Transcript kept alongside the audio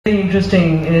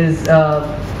interesting is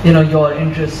your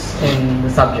interest in the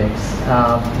subjects.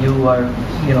 You are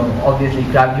obviously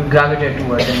you gravitate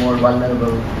towards the more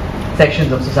vulnerable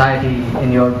sections of society.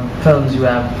 In your films, you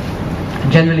have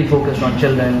generally focused on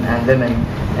children and women,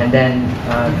 and then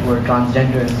toward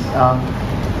transgenders.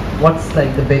 What's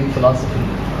like the big philosophy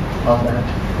of that?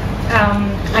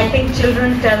 I think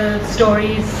children tell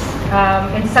stories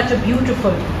in such a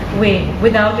beautiful way,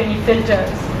 without any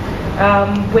filters,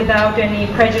 without any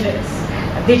prejudice.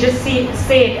 They just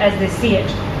say it as they see it.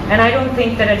 And I don't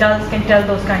think that adults can tell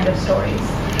those kind of stories.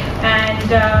 And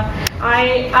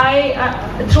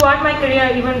throughout my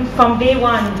career, even from day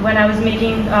one, when I was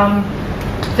making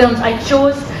films, I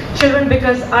chose children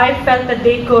because I felt that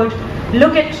they could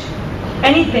look at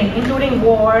anything, including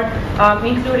war,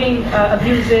 including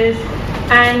abuses,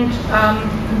 and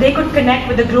they could connect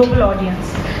with the global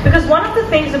audience. Because one of the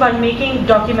things about making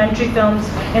documentary films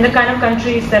in the kind of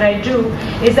countries that I do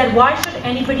is that why should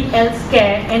anybody else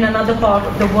care in another part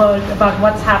of the world about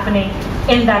what's happening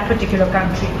in that particular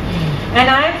country? And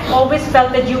I've always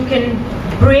felt that you can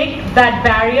break that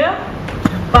barrier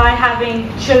by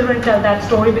having children tell that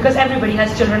story, because everybody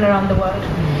has children around the world.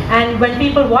 And when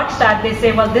people watch that, they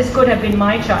say, well, this could have been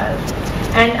my child.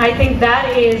 And I think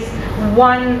that is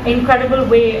one incredible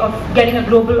way of getting a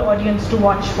global audience to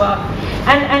watch work.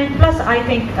 And plus, I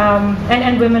think,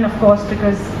 and women, of course,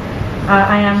 because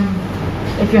I am,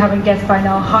 if you haven't guessed by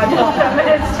now, hardcore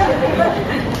feminist.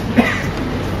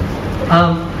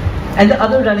 And the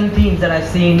other running themes that I've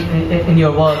seen in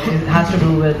your work has to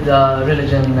do with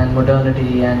religion and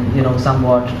modernity, and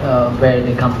somewhat where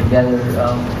they come together.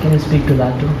 Can you speak to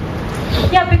that too?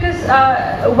 Yeah, because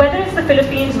whether it's the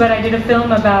Philippines, where I did a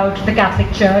film about the Catholic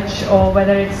Church, or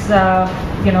whether it's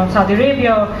Saudi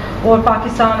Arabia or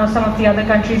Pakistan or some of the other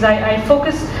countries, I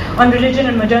focus on religion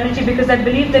and modernity because I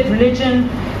believe that religion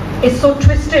is so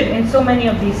twisted in so many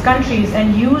of these countries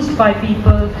and used by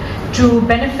people to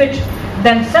benefit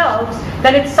themselves,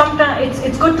 that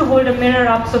it's good to hold a mirror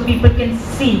up so people can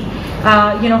see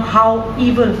how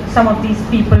evil some of these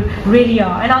people really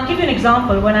are. And I'll give you an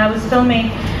example. When I was filming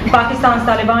Pakistan's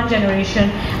Taliban generation,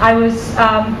 I was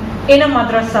in a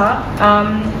madrasa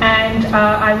and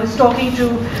I was talking to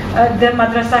the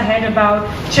madrasa head about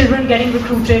children getting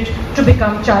recruited to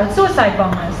become child suicide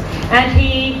bombers. And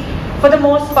he, for the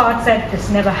most part, said, this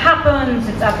never happens,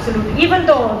 it's absolute, even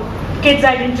though kids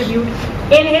I'd interviewed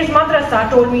in his madrasa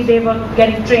told me they were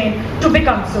getting trained to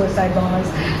become suicide bombers.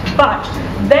 But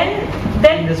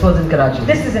then this was in Karachi.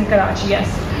 This is in Karachi, yes.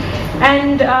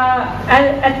 And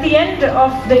at the end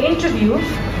of the interview,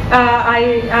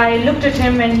 I looked at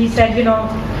him and he said,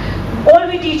 all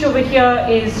we teach over here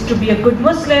is to be a good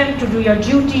Muslim, to do your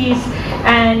duties,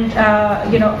 and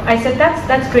I said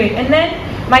that's great. And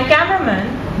then my cameraman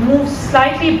moves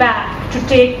slightly back to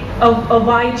take a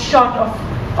wide shot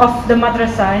of the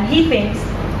madrasa, and he thinks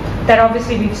that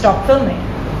obviously we've stopped filming.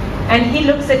 And he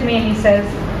looks at me and he says,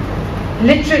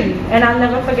 literally, and I'll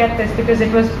never forget this because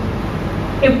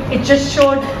it just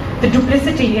showed the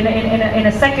duplicity in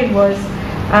a second, was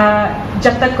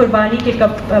jab tak qurbani ke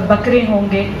bakre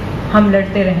honge hum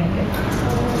ladte rahenge.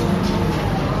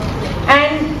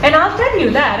 And I'll tell you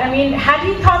that, I mean, had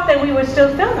he thought that we were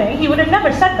still filming, he would have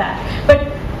never said that. But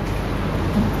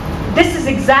this is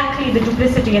exactly the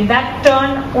duplicity, and that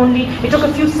turn only, it took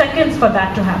a few seconds for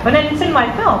that to happen, and it's in my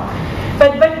film.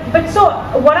 But so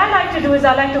what I like to do is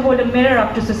I like to hold a mirror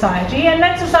up to society and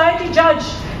let society judge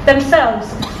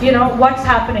themselves, what's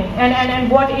happening,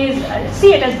 and what is,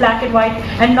 see it as black and white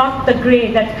and not the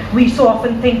gray that we so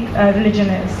often think religion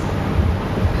is.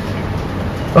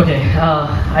 Okay,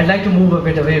 I'd like to move a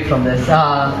bit away from this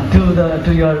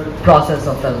to your process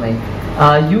of filming.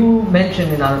 You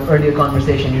mentioned in our earlier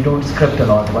conversation you don't script a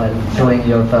lot while doing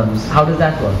your films. How does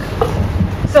that work?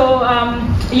 So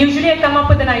usually I come up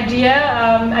with an idea,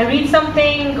 I read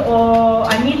something or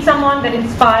I meet someone that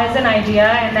inspires an idea,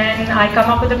 and then I come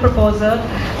up with a proposal.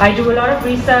 I do a lot of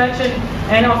research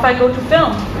and off I go to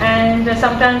film. And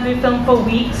sometimes we film for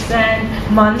weeks and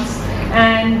months,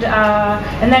 and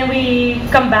then we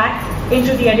come back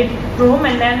into the edit room,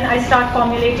 and then I start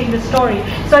formulating the story.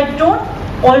 So I don't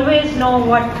always know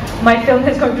what my film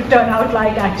is going to turn out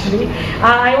like, actually.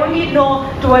 I only know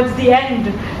towards the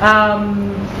end,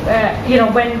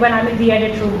 when I'm in the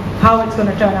edit room, how it's going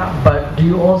to turn out. But do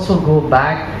you also go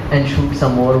back and shoot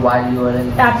some more while you are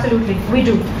in? Absolutely, we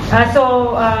do.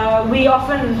 We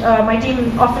often, my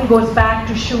team often goes back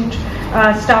to shoot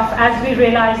stuff as we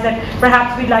realize that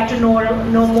perhaps we'd like to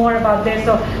know more about this,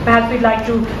 or perhaps we'd like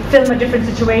to film a different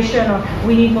situation, or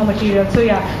we need more material. So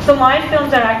yeah, so my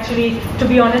films are actually, to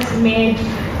be honest, made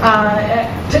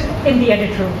in the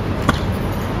edit room.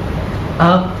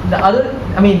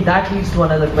 That leads to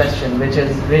another question, which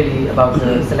is really about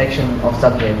the selection of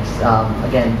subjects.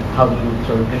 Again, how do you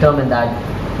sort of determine that?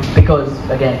 Because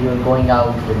again, you're going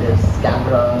out with this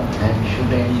camera and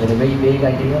shooting with a very vague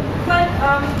idea.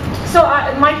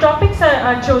 Well, my topics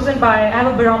are chosen by, I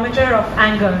have a barometer of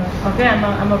anger. Okay,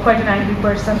 I'm quite an angry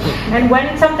person, and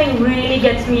when something really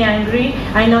gets me angry,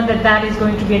 I know that that is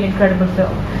going to be an incredible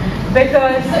film.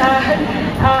 Because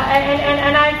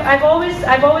and I've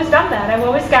always done that. I've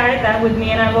always carried that with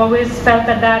me, and I've always felt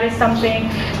that that is something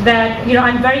that, you know,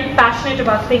 I'm very passionate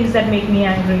about things that make me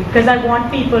angry, because I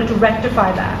want people to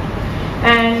rectify that.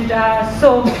 And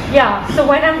so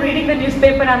when I'm reading the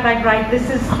newspaper, I'm like, right,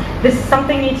 this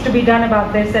something needs to be done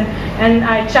about this, and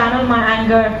I channel my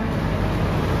anger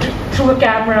through a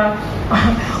camera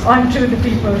onto the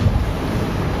people.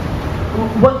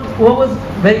 What was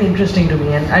very interesting to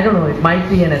me, and I don't know, it might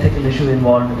be an ethical issue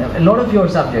involved. A lot of your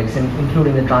subjects,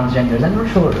 including the transgenders, I'm not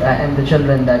sure, and the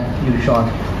children that you shot,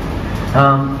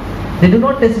 they do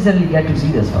not necessarily get to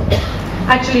see this film.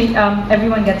 Actually,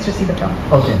 everyone gets to see the film.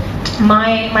 Okay.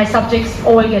 My subjects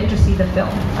all get to see the film,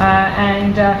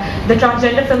 and the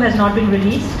transgender film has not been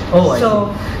released,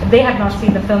 so they have not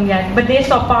seen the film yet. But they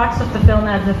saw parts of the film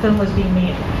as the film was being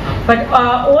made. But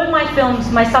all my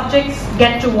films, my subjects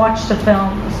get to watch the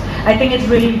films. I think it's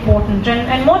really important,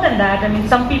 and more than that, I mean,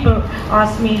 some people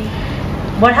ask me,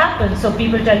 what happens? So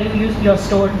people tell you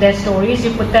their stories,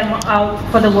 you put them out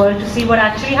for the world to see what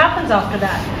actually happens after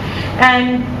that.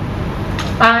 And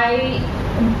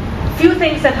few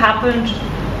things have happened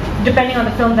depending on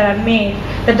the film that I've made,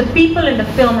 that the people in the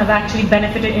film have actually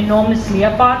benefited enormously,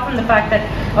 apart from the fact that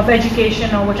of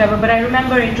education or whatever. But I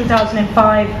remember in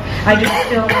 2005, I did a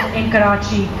film in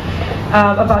Karachi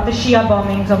about the Shia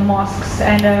bombings of mosques,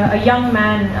 and a young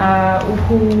man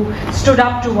who stood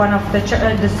up to one of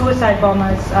the suicide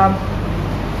bombers.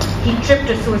 He tripped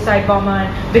a suicide bomber,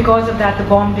 and because of that, the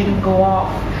bomb didn't go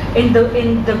off in the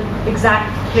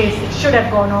exact place it should have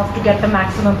gone off to get the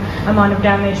maximum amount of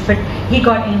damage. But he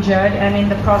got injured, and in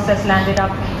the process landed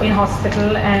up in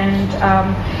hospital, and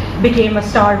became a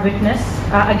star witness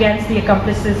against the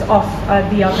accomplices of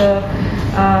the other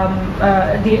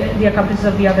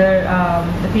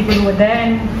the people who were there.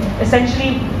 And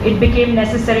essentially, it became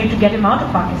necessary to get him out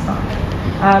of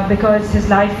Pakistan because his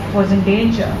life was in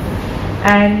danger.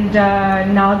 And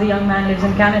now the young man lives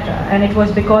in Canada, and it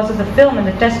was because of the film and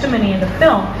the testimony in the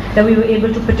film that we were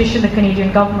able to petition the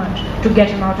Canadian government to get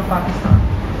him out of Pakistan.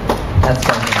 That's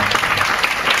something.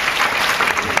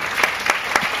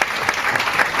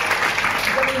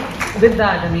 With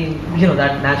that, I mean,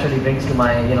 that naturally brings to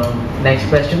my, next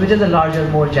question, which is a larger,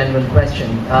 more general question.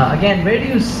 Again, where do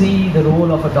you see the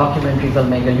role of a documentary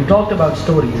filmmaker? You talked about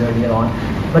stories earlier on,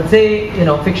 but say,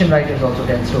 fiction writers also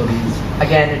tell stories.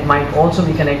 Again, it might also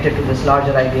be connected to this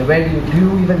larger idea. Where do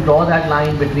you even draw that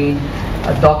line between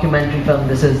a documentary film,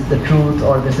 this is the truth,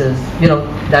 or this is,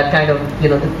 that kind of,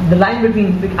 the line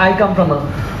between, I come from a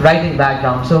writing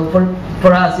background, so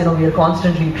for us, we are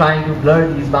constantly trying to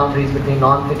blur these boundaries between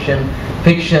non-fiction,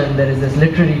 fiction, there is this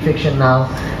literary fiction now.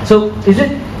 So is it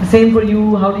the same for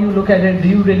you? How do you look at it? Do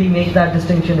you really make that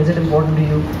distinction? Is it important to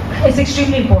you? It's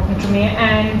extremely important to me,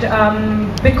 and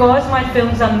because my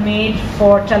films are made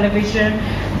for television,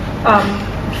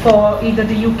 for either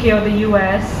the UK or the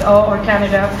US or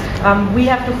Canada, we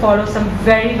have to follow some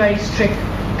very, very strict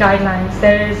guidelines.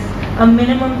 There is a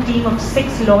minimum team of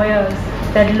 6 lawyers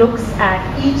that looks at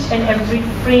each and every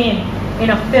frame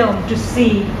in a film to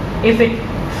see if it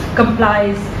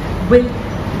complies with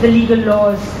the legal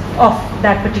laws of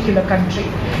that particular country.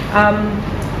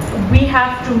 We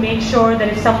have to make sure that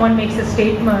if someone makes a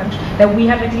statement, that we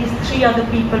have at least 3 other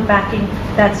people backing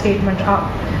that statement up.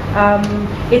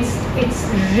 It's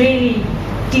really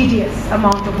tedious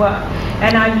amount of work,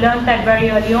 and I've learned that very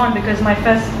early on, because my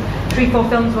first 3-4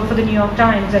 films were for the New York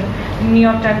Times, and the New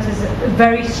York Times has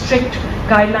very strict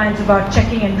guidelines about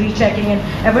checking and rechecking, and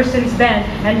ever since then,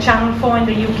 and Channel 4 in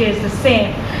the UK is the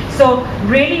same. So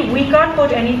really, we can't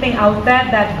put anything out there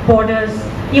that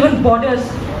even borders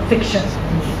fiction.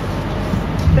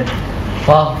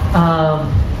 Wow.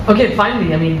 Okay,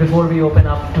 finally, I mean, before we open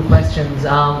up to questions,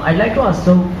 I'd like to ask,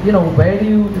 so, where do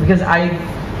you, because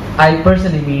I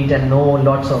personally meet and know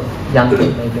lots of young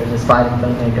filmmakers, aspiring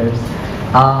filmmakers.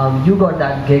 You got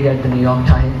that gig at the New York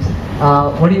Times.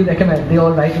 What do you recommend? They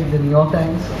all write in the New York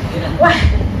Times? Well,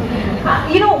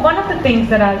 one of the things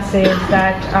that I'll say is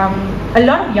that a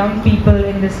lot of young people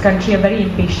in this country are very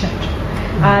impatient.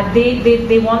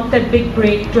 They want that big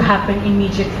break to happen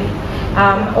immediately,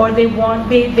 or they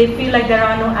feel like there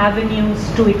are no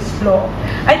avenues to explore.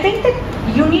 I think that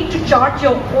you need to chart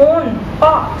your own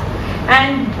path,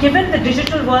 And given the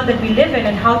digital world that we live in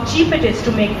and how cheap it is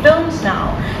to make films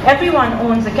now, everyone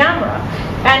owns a camera.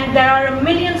 And there are a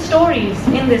million stories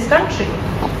in this country.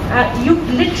 You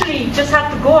literally just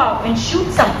have to go out and shoot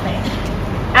something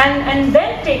and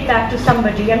then take that to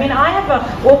somebody. I mean, I have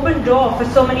an open door for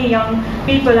so many young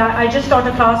people. I just taught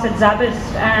a class at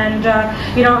Zabist, and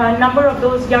you know, a number of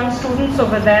those young students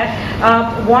over there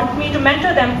want me to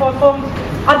mentor them for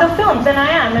other films, and I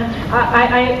am. And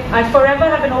I forever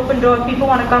have an open door if people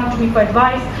want to come to me for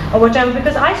advice or whatever,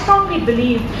 because I strongly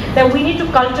believe that we need to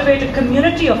cultivate a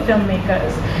community of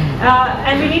filmmakers.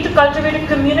 And we need to cultivate a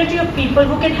community of people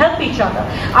who can help each other.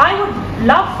 I would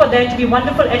love for there to be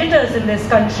wonderful editors in this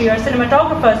country or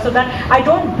cinematographers, so that I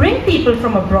don't bring people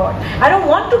from abroad. I don't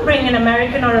want to bring an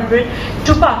American or a Brit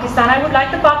to Pakistan. I would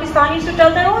like the Pakistanis to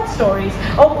tell their own stories.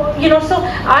 Or, you know, so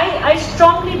I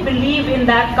strongly believe in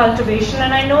that cultivation,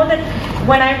 and I know that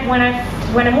when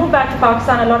I moved back to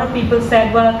Pakistan, a lot of people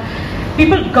said, well,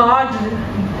 people guard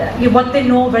what they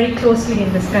know very closely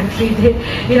in this country.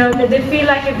 They feel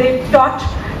like if they've taught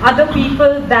other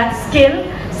people that skill,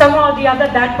 somehow or the other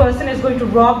that person is going to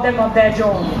rob them of their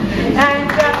job.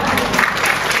 And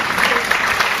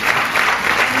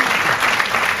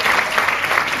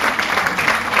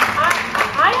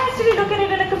I actually look at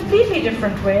it in a completely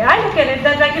different way. I look at it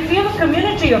that, like, if we have a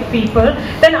community of people,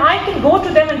 then I can go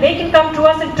to them and they can come to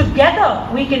us, and together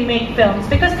we can make films.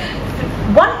 Because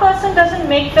one person doesn't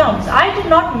make films. I did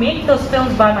not make those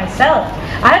films by myself.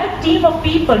 I have a team of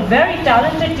people, very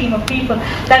talented team of people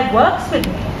that works with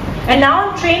me. And now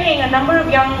I'm training a number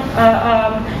of young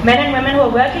men and women who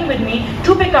are working with me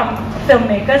to become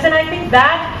filmmakers. And I think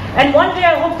that, and one day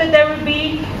I hope that there will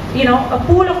be, you know, a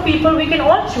pool of people we can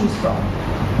all choose from.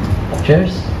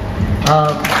 Cheers.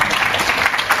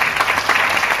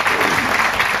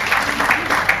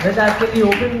 With that, can we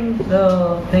open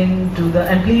the thing to the,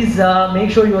 and please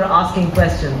make sure you are asking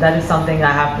questions. That is something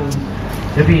I have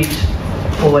to repeat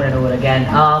over and over again.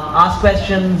 Ask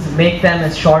questions, make them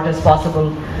as short as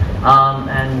possible,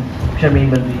 and Sharmeen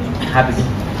will be happy to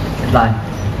reply.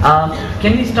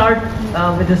 Can we start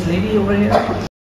with this lady over here?